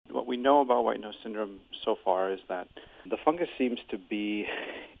we know about white nose syndrome so far is that the fungus seems to be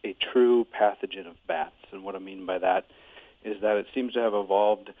a true pathogen of bats. And what I mean by that is that it seems to have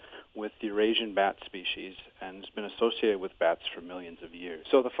evolved with the Eurasian bat species and has been associated with bats for millions of years.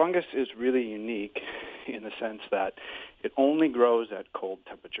 So the fungus is really unique in the sense that it only grows at cold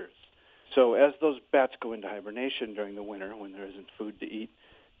temperatures. So as those bats go into hibernation during the winter when there isn't food to eat,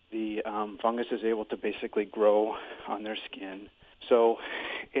 the fungus is able to basically grow on their skin. So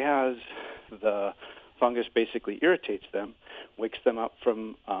as the fungus basically irritates them, wakes them up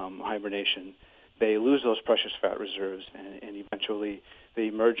from hibernation, they lose those precious fat reserves, and eventually they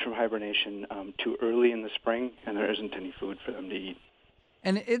emerge from hibernation too early in the spring, and there isn't any food for them to eat.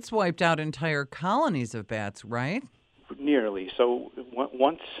 And it's wiped out entire colonies of bats, right? Nearly. So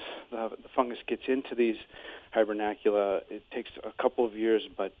once the fungus gets into these hibernacula, it takes a couple of years,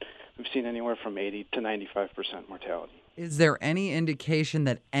 but we've seen anywhere from 80 to 95% mortality. Is there any indication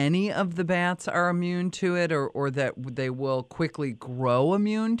that any of the bats are immune to it or that they will quickly grow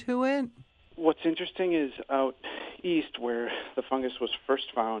immune to it? What's interesting is out east where the fungus was first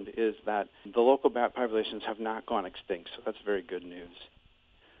found is that the local bat populations have not gone extinct, so that's very good news.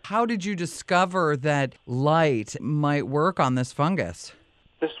 How did you discover that light might work on this fungus?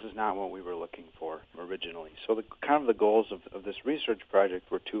 This was not what we were looking for originally. So the goals of this research project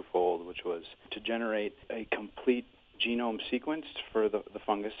were twofold, which was to generate a complete genome sequence for the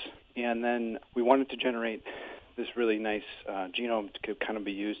fungus, and then we wanted to generate this really nice genome to kind of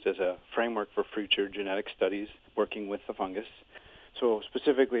be used as a framework for future genetic studies working with the fungus. So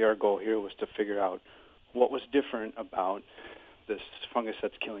specifically our goal here was to figure out what was different about this fungus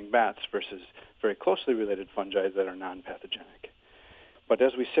that's killing bats versus very closely related fungi that are non-pathogenic. But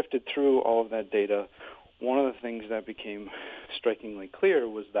as we sifted through all of that data, one of the things that became strikingly clear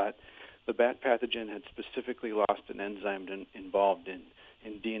was that the bat pathogen had specifically lost an enzyme involved in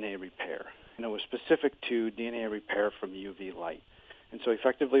DNA repair. And it was specific to DNA repair from UV light. And so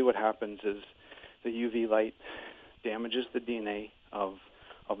effectively what happens is the UV light damages the DNA of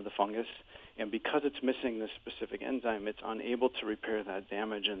the fungus, and because it's missing this specific enzyme, it's unable to repair that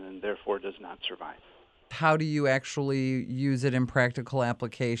damage and then therefore does not survive. How do you actually use it in practical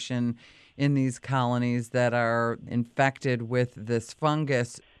application in these colonies that are infected with this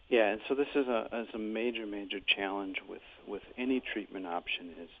fungus? Yeah, and so this is a major challenge with any treatment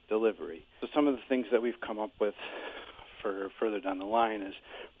option is delivery. So some of the things that we've come up with for further down the line is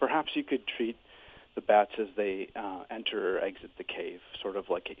perhaps you could treat the bats as they enter or exit the cave, sort of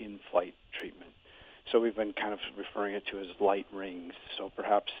like an in-flight treatment. So we've been kind of referring it to as light rings. So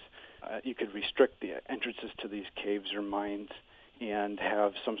perhaps you could restrict the entrances to these caves or mines and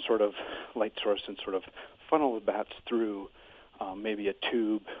have some sort of light source and sort of funnel the bats through maybe a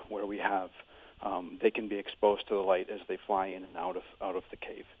tube where we have they can be exposed to the light as they fly in and out of the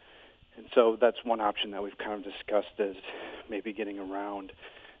cave. And so that's one option that we've kind of discussed as maybe getting around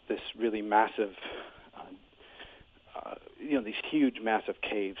this really massive, these huge, massive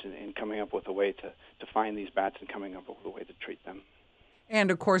caves and coming up with a way to find these bats and coming up with a way to treat them. And,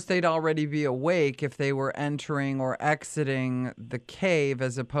 of course, they'd already be awake if they were entering or exiting the cave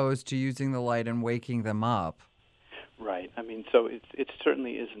as opposed to using the light and waking them up. Right. I mean, so it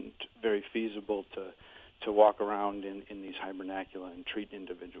certainly isn't very feasible to walk around in these hibernacula and treat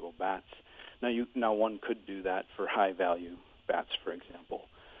individual bats. Now one could do that for high-value bats, for example.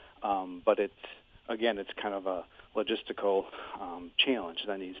 But it's kind of a logistical challenge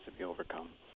that needs to be overcome.